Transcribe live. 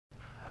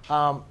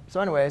So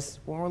anyways,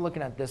 when we're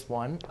looking at this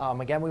one,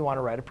 again, we want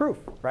to write a proof,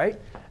 right?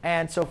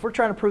 And so if we're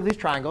trying to prove these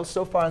triangles,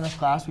 so far in this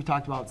class, we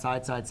talked about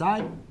side, side,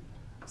 side,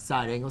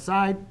 side, angle,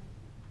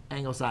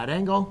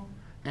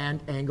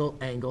 and angle,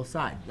 angle,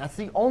 side. That's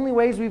the only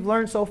ways we've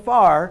learned so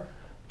far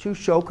to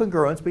show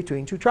congruence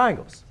between two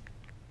triangles.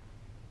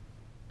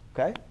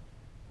 OK?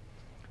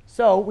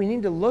 So we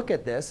need to look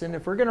at this. And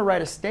if we're going to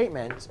write a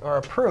statement or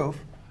a proof,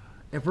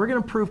 if we're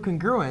going to prove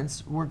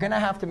congruence, we're going to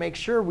have to make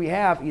sure we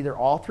have either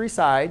all three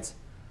sides,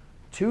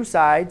 two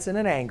sides and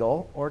an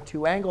angle, or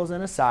two angles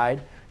and a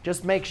side.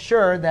 Just make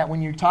sure that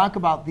when you talk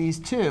about these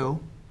two,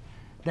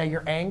 that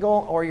your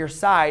angle or your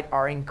side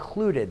are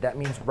included. That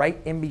means right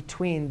in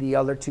between the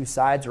other two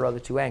sides or other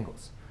two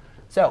angles.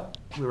 So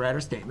we write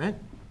our statement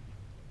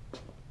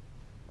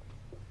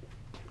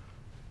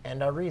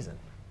and our reason.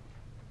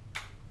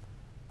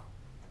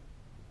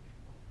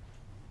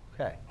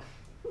 OK.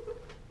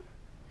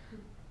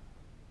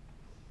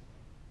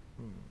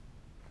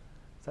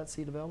 Is that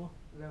seat available?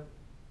 No.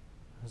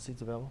 The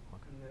seat's available?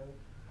 OK. No.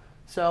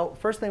 So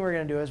first thing we're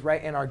going to do is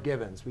write in our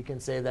givens. We can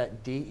say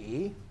that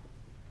DE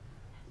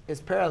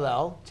is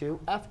parallel to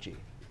FG.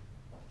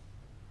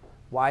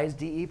 Why is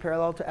DE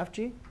parallel to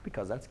FG?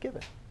 Because that's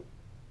given.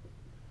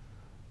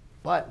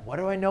 But what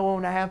do I know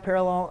when I have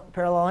parallel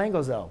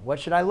angles, though? What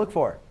should I look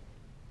for?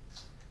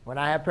 When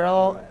I have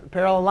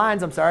parallel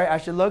lines, I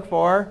should look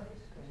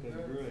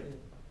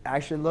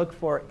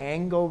for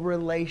angle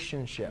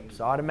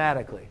relationships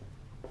automatically.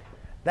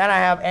 Then I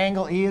have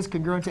angle E is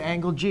congruent to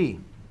angle G.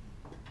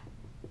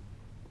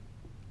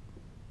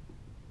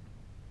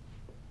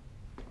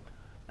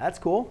 That's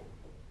cool,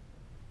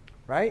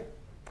 right?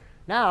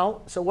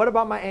 Now, so what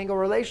about my angle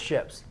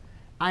relationships?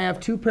 I have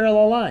two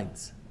parallel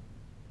lines,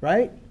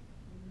 right?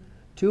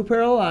 Two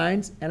parallel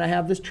lines, and I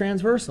have this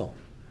transversal.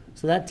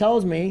 So that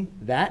tells me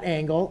that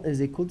angle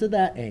is equal to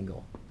that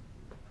angle,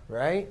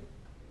 right?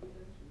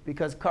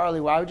 Because, Carly,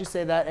 why would you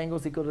say that angle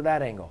is equal to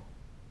that angle?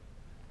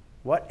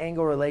 What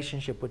angle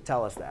relationship would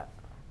tell us that?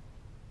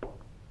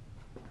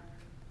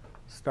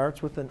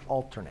 Starts with an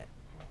alternate.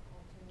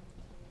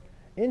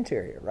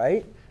 Interior,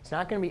 right? It's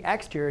not going to be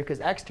exterior, because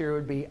exterior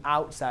would be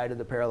outside of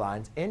the parallel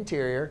lines.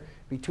 Interior,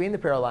 between the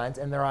parallel lines,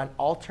 and they're on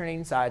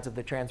alternating sides of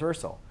the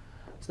transversal.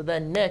 So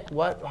then, Nick,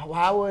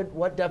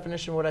 what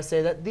definition would I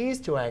say that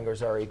these two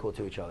angles are equal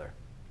to each other?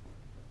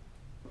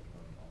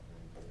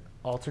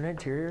 Alternate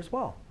interior as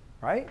well,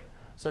 right?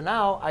 So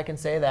now I can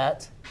say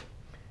that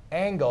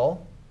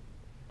angle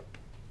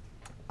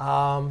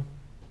GDF.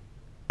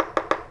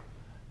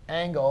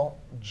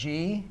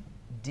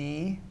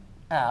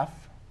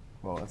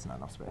 Whoa, that's not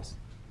enough space.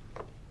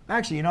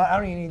 Actually, you know what? I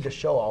don't even need to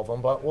show all of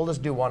them, but we'll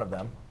just do one of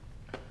them.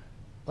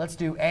 Let's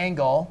do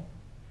angle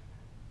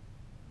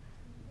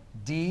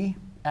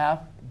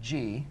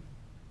DFG.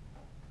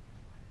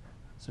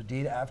 So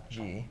D to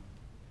FG,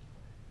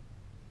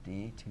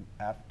 D to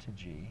F to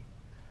G,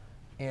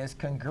 is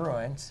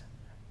congruent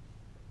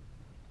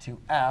to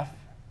F,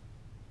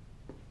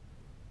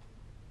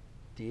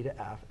 D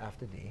to F, F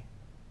to D,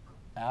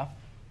 F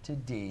to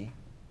D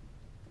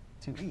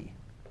to E.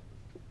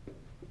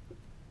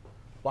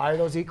 Why are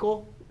those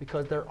equal?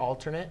 Because they're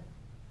alternate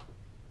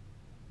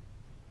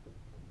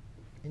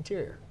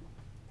interior.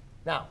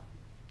 Now,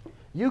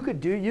 you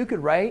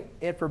could write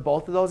it for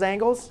both of those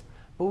angles,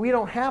 but we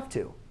don't have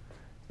to.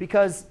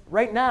 Because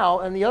right now,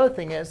 and the other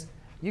thing is,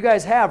 you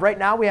guys have, right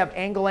now we have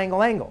angle,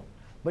 angle, angle.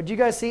 But do you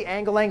guys see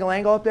angle, angle,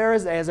 angle up there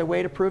as a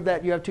way to prove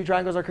that you have two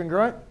triangles are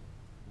congruent?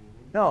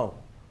 No.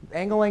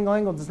 Angle, angle,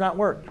 angle does not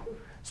work.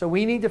 So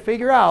we need to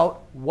figure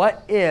out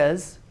what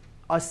is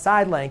a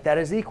side length that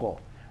is equal.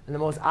 And the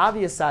most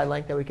obvious side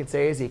length that we can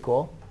say is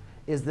equal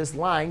is this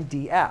line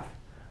DF.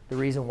 The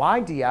reason why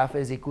DF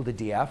is equal to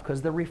DF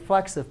because the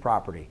reflexive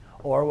property,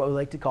 or what we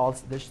like to call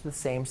this the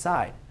same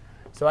side.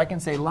 So I can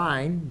say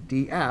line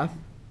DF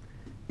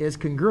is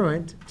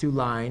congruent to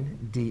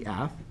line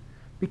DF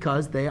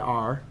because they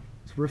are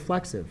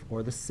reflexive,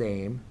 or the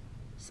same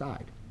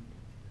side.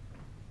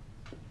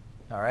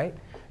 All right?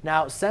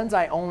 Now, since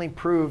I only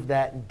proved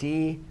that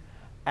DFG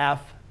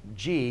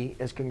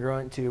is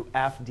congruent to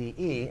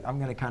FDE, I'm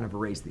going to kind of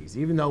erase these,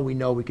 even though we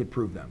know we could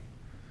prove them.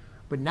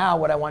 But now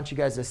what I want you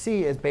guys to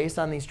see is, based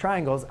on these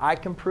triangles, I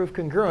can prove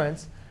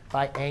congruence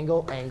by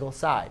angle, angle,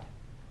 side.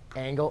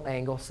 Angle,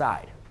 angle,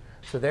 side.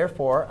 So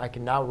therefore, I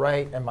can now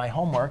write in my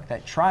homework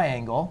that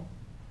triangle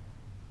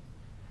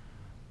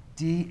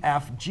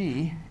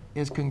DFG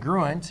is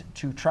congruent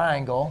to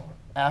triangle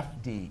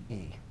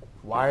FDE.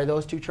 Why are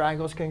those two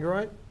triangles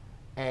congruent?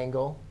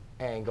 Angle,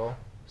 angle,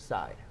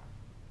 side.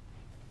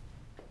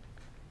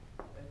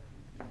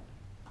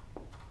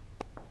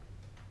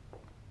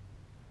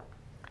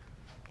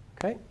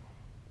 OK?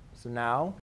 So now